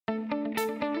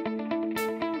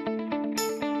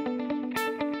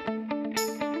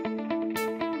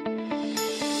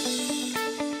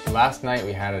Last night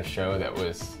we had a show that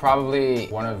was probably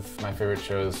one of my favorite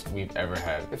shows we've ever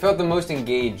had. It felt the most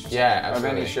engaged of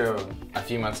any show. A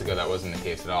few months ago that wasn't the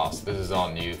case at all, so this is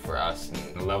all new for us,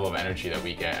 and the level of energy that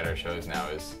we get at our shows now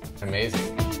is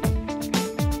amazing.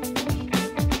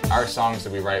 Our songs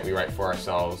that we write for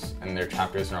ourselves, and they're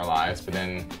chapters in our lives, but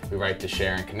then we write to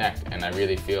share and connect. And I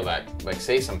really feel that, like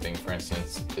Say Something, for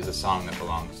instance, is a song that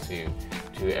belongs to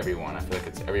everyone. I feel like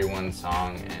it's everyone's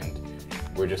song, and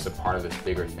we're just a part of this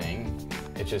bigger thing.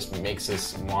 It just makes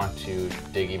us want to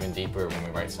dig even deeper when we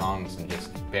write songs and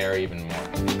just bear even more.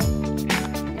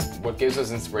 What gives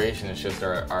us inspiration is just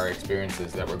our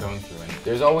experiences that we're going through. And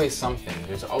there's always something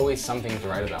to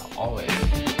write about, always.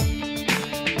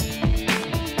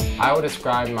 I would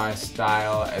describe my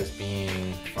style as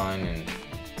being fun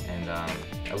and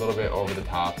a little bit over the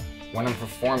top. When I'm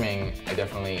performing, I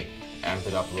definitely amp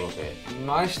it up a little bit.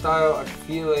 My style, I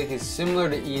feel like, is similar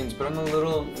to Ian's, but I'm a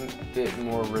little bit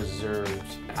more reserved.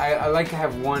 I like to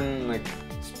have one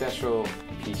special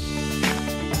piece.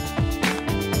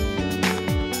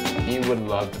 We would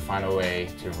love to find a way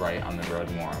to write on the road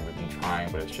more, and we've been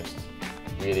trying, but it's just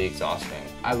really exhausting.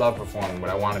 I love performing, but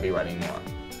I want to be writing more.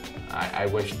 I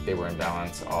wish they were in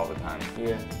balance all the time.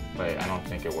 Yeah. But I don't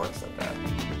think it works like that.